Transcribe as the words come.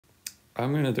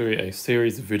I'm going to do a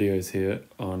series of videos here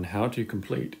on how to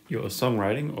complete your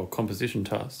songwriting or composition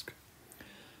task.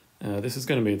 This is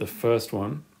going to be the first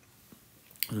one.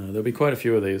 There'll be quite a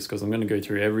few of these because I'm going to go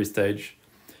through every stage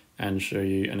and show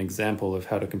you an example of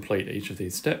how to complete each of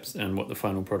these steps and what the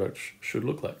final product should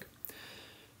look like.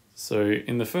 So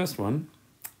in the first one,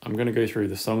 I'm going to go through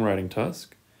the songwriting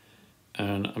task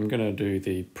and I'm going to do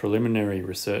the preliminary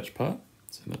research part.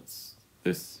 So that's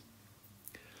this.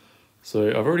 So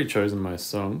I've already chosen my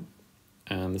song,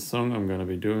 and the song I'm going to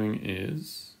be doing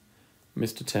is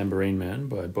Mr. Tambourine Man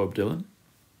by Bob Dylan.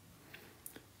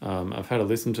 I've had a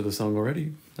listen to the song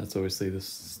already. That's obviously the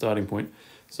starting point.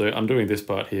 So I'm doing this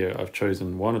part here. I've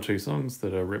chosen one or two songs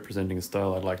that are representing a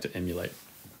style I'd like to emulate.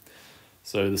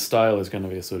 So the style is going to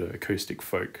be a sort of acoustic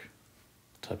folk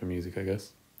type of music, I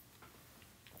guess.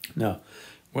 Now,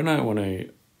 when I want to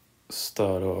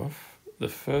start off,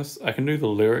 I can do the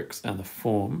lyrics and the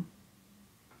form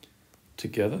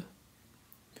together.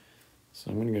 So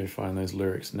I'm going to go find those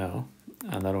lyrics now,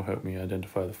 and that'll help me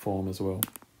identify the form as well.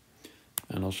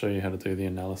 And I'll show you how to do the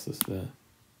analysis there.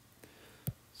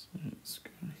 So let's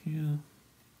go here.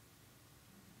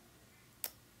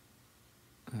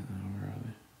 Where are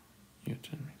they? Your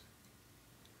turn.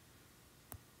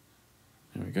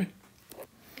 There we go.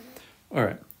 All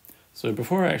right. So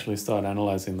before I actually start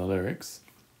analyzing the lyrics,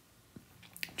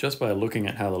 just by looking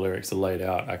at how the lyrics are laid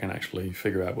out, I can actually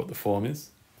figure out what the form is.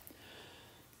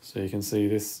 So you can see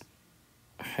this,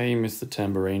 "Hey Mr.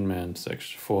 Tambourine Man"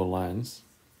 section, 4 lines,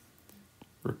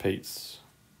 repeats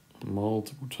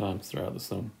multiple times throughout the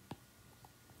song.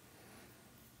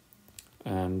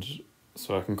 And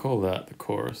so I can call that the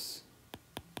chorus.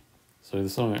 So the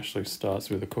song actually starts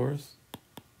with a chorus.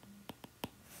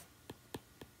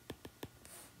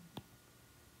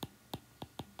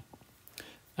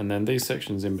 And then these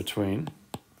sections in between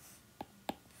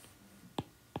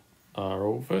are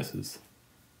all verses.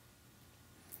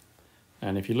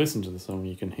 And if you listen to the song,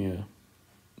 you can hear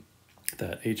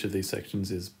that each of these sections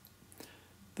is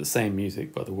the same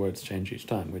music, but the words change each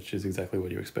time, which is exactly what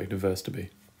you expect a verse to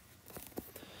be.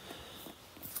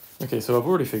 Okay, so I've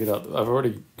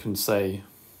already can say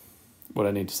what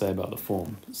I need to say about the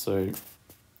form. So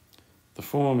the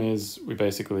form is, we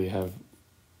basically have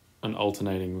an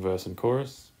alternating verse and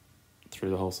chorus through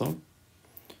the whole song.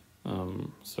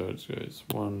 So it goes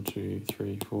 1, 2,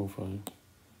 3, 4, 5.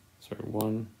 Sorry,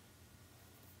 1,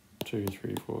 2,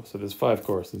 3, 4. So there's 5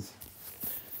 choruses.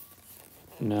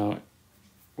 Now,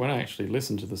 when I actually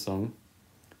listen to the song,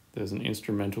 there's an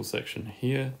instrumental section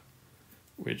here,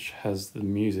 which has the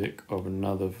music of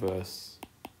another verse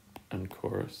and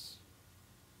chorus.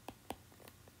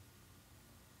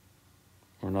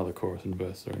 Or another chorus and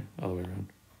verse, sorry, other way around.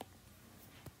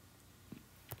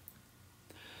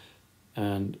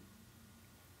 And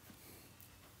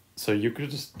so you could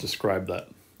just describe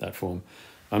that form.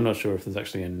 I'm not sure if there's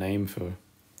actually a name for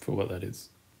what that is.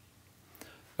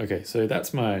 Okay, so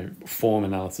that's my form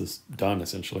analysis done,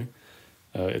 essentially.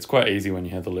 It's quite easy when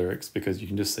you have the lyrics because you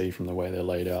can just see from the way they're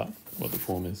laid out what the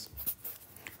form is.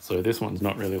 So this one's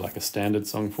not really like a standard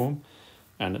song form,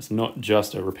 and it's not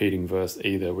just a repeating verse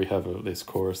either. We have this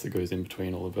chorus that goes in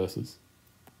between all the verses.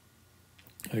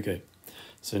 Okay.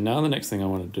 So now the next thing I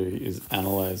want to do is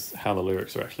analyze how the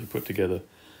lyrics are actually put together.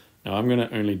 Now I'm going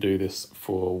to only do this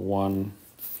for one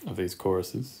of these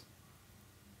choruses.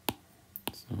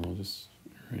 So I'll just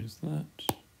erase that.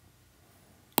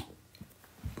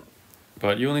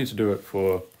 But you'll need to do it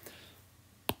for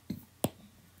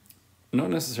not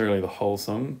necessarily the whole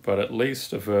song, but at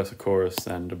least a verse, a chorus,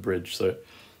 and a bridge. So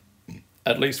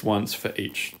at least once for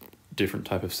each different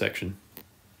type of section.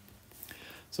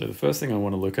 So the first thing I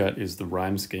want to look at is the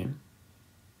rhyme scheme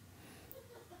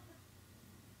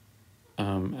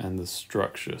and the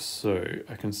structure. So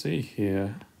I can see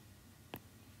here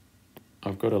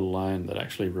I've got a line that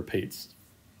actually repeats.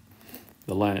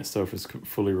 The line itself is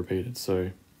fully repeated,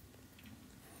 so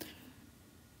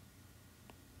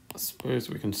I suppose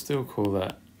we can still call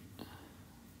that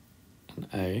an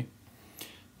A.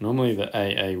 Normally the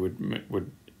AA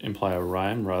would imply a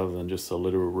rhyme rather than just a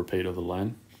literal repeat of the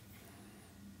line.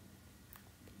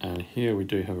 And here we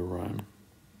do have a rhyme.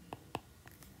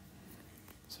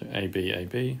 So AB,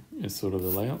 AB is sort of the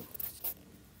layout.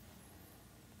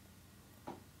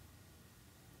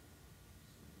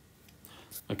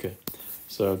 Okay,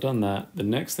 so I've done that. The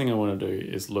next thing I want to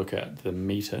do is look at the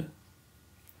meter.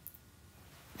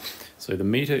 So the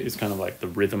meter is kind of like the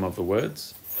rhythm of the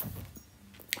words.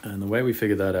 And the way we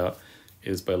figure that out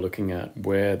is by looking at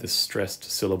where the stressed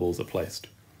syllables are placed.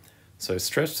 So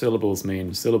stressed syllables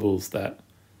mean syllables that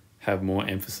have more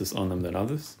emphasis on them than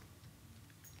others.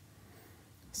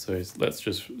 So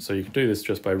so you can do this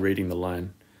just by reading the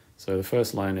line. So the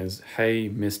first line is, "Hey,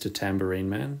 Mr. Tambourine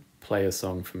Man, play a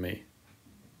song for me."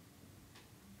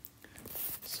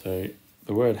 So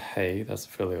the word "hey," that's a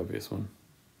fairly obvious one.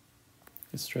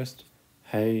 It's stressed.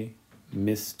 "Hey,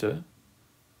 Mr."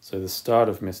 So the start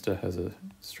of Mr. has a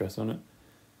stress on it.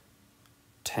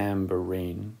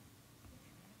 Tambourine.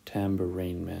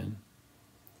 Tambourine man.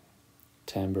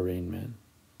 Tambourine man.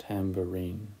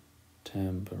 Tambourine.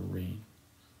 Tambourine.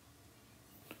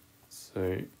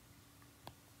 So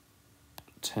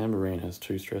tambourine has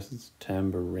two stresses.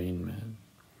 Tambourine man.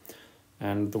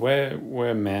 And the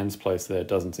where man's placed there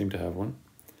doesn't seem to have one.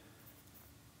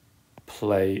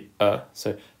 Play a.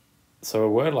 So a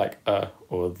word like a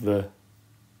or the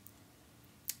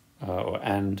or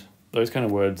and, those kind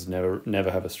of words never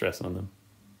have a stress on them.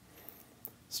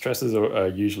 Stresses are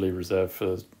usually reserved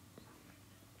for,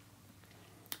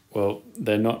 well,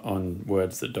 they're not on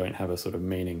words that don't have a sort of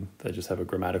meaning. They just have a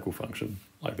grammatical function,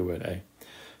 like the word a.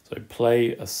 So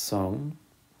play a song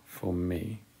for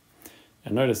me.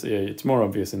 And notice it's more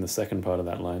obvious in the second part of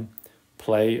that line.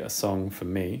 Play a song for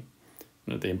me.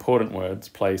 The important words,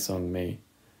 play, song, me,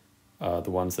 are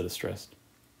the ones that are stressed.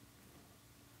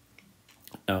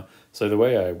 Now, so the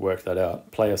way I worked that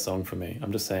out, play a song for me,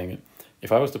 I'm just saying it.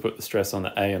 If I was to put the stress on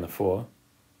the A and the for,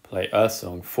 play a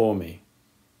song for me,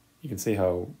 you can see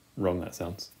how wrong that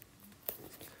sounds.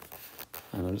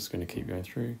 And I'm just going to keep going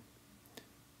through.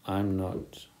 I'm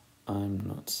not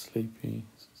sleepy.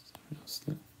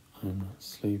 I'm not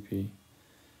sleepy.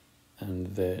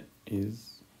 And there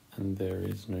is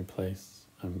no place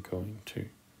I'm going to.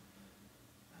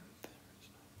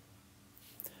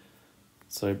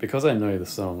 So because I know the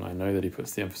song, I know that he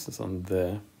puts the emphasis on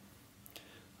there.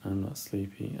 I'm not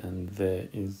sleepy, and there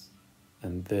is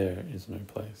no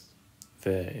place.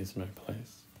 There is no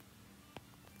place.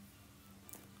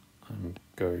 I'm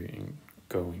going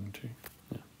to.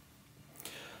 Yeah.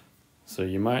 So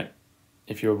you might,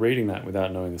 if you're reading that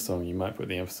without knowing the song, you might put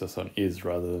the emphasis on is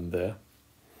rather than there.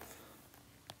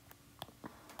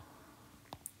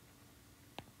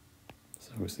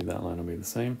 So obviously that line will be the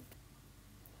same.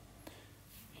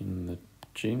 In the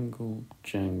jingle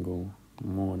jangle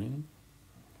morning,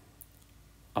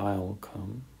 I'll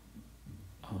come.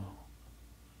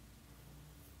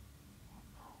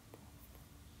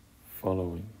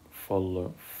 Following.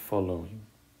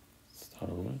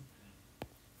 Start over.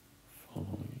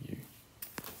 Following you.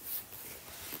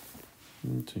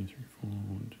 1, 2, 3, 4,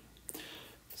 1, 2.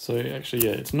 So actually,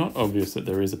 yeah, it's not obvious that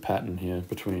there is a pattern here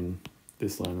between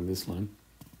this line and this line.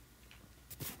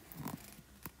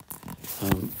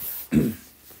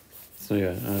 So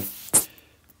yeah,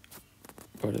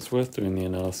 but it's worth doing the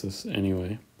analysis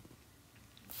anyway.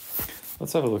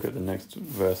 Let's have a look at the next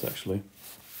verse actually,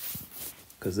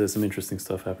 because there's some interesting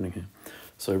stuff happening here.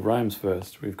 So rhymes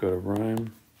first. We've got a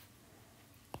rhyme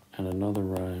and another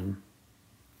rhyme,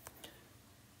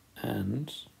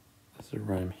 and there's a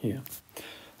rhyme here.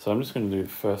 So I'm just going to do the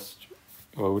first,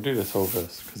 well, we'll do this whole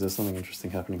verse because there's something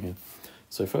interesting happening here.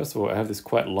 So first of all, I have this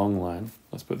quite long line.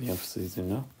 Let's put the emphases in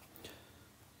now.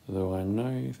 Though I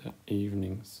know that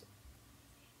evening's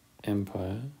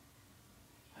empire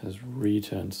has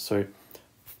returned. So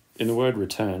in the word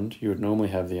returned, you would normally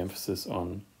have the emphasis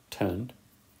on turned,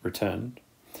 returned.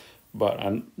 But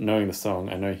I'm knowing the song,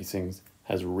 I know he sings,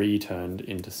 has returned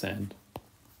into sand.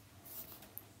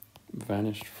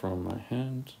 Vanished from my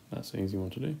hand, that's an easy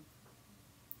one to do.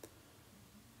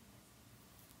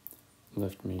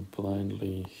 Left me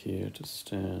blindly here to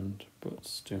stand, but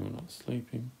still not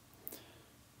sleeping.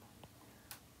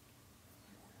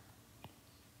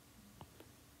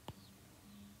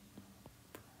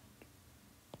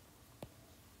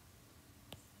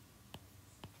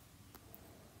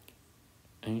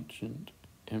 Ancient,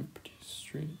 empty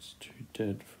streets, too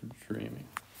dead for dreaming.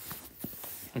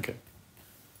 Okay.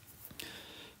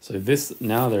 So this,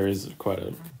 now there is quite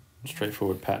a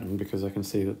straightforward pattern because I can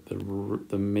see that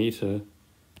the meter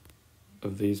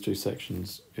of these two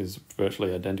sections is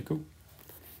virtually identical.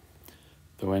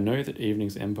 Though I know that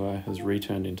evening's empire has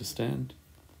returned into stand,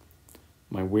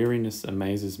 my weariness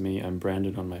amazes me, I'm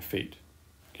branded on my feet.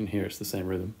 You can hear it's the same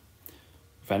rhythm.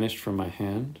 Vanished from my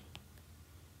hand,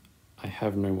 I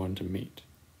have no one to meet.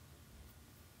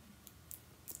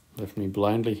 Left me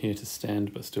blindly here to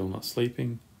stand, but still not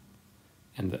sleeping,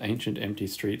 and the ancient empty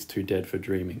streets too dead for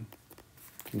dreaming.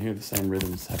 You can hear the same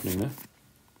rhythms happening there.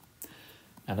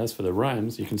 And as for the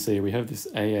rhymes, you can see we have this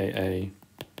AAA,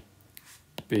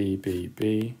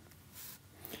 BBB,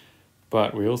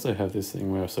 but we also have this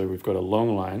thing where, so we've got a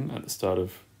long line at the start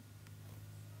of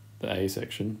the A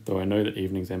section, though I know that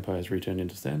evening's empire has returned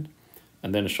into stand.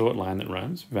 and then a short line that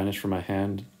rhymes, vanished from my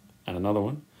hand, and another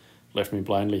one, left me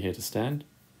blindly here to stand,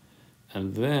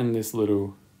 and then this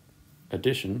little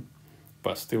addition,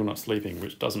 but still not sleeping,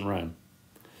 which doesn't rhyme.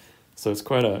 So it's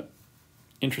quite a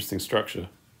interesting structure,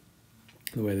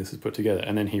 the way this is put together.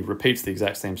 And then he repeats the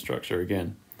exact same structure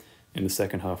again in the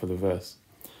second half of the verse.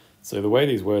 So the way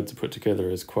these words are put together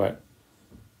is quite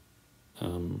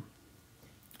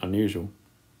unusual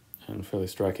and fairly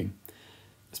striking,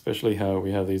 especially how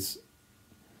we have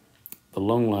the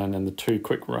long line and the two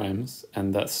quick rhymes,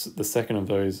 and that's the second of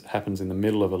those happens in the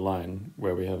middle of a line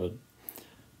where we have a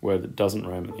word that doesn't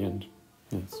rhyme at the end.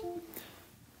 It's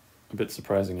a bit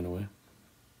surprising in a way.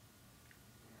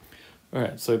 All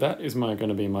right, so that is going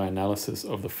to be my analysis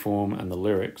of the form and the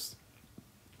lyrics.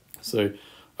 So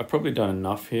I've probably done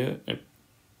enough here. It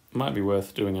might be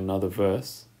worth doing another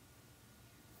verse.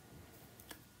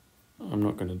 I'm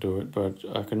not going to do it, but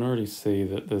I can already see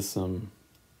that there's some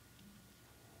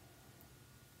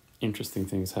interesting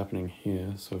things happening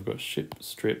here. So I've got ship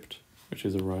stripped, which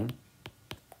is a rhyme,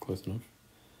 close enough.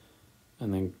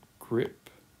 And then grip,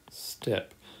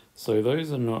 step. So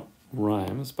those are not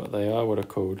rhymes, but they are what are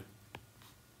called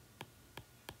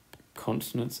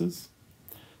consonances.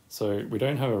 So we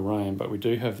don't have a rhyme, but we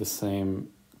do have the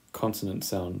same consonant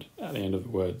sound at the end of the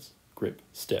words, grip,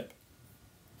 step.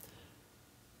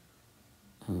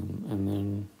 And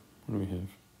then, what do we have?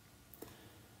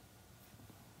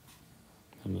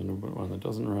 And then one that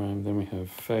doesn't rhyme. Then we have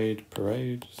fade,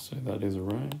 parade, so that is a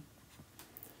rhyme.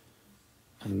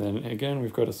 And then again,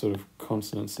 we've got a sort of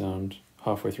consonant sound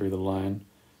halfway through the line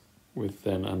with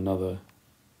then another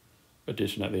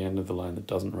addition at the end of the line that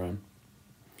doesn't rhyme.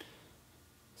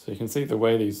 So you can see the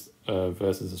way these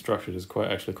verses are structured is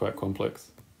actually quite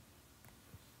complex.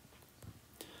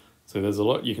 So there's a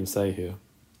lot you can say here.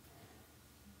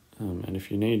 And if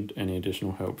you need any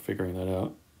additional help figuring that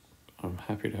out, I'm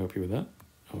happy to help you with that.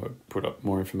 I'll put up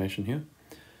more information here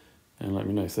and let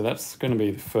me know. So that's going to be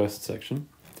the first section.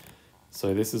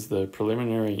 So this is the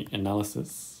preliminary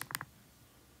analysis,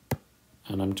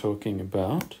 and I'm talking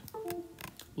about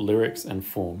lyrics and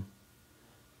form.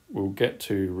 We'll get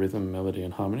to rhythm, melody,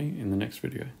 and harmony in the next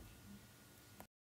video.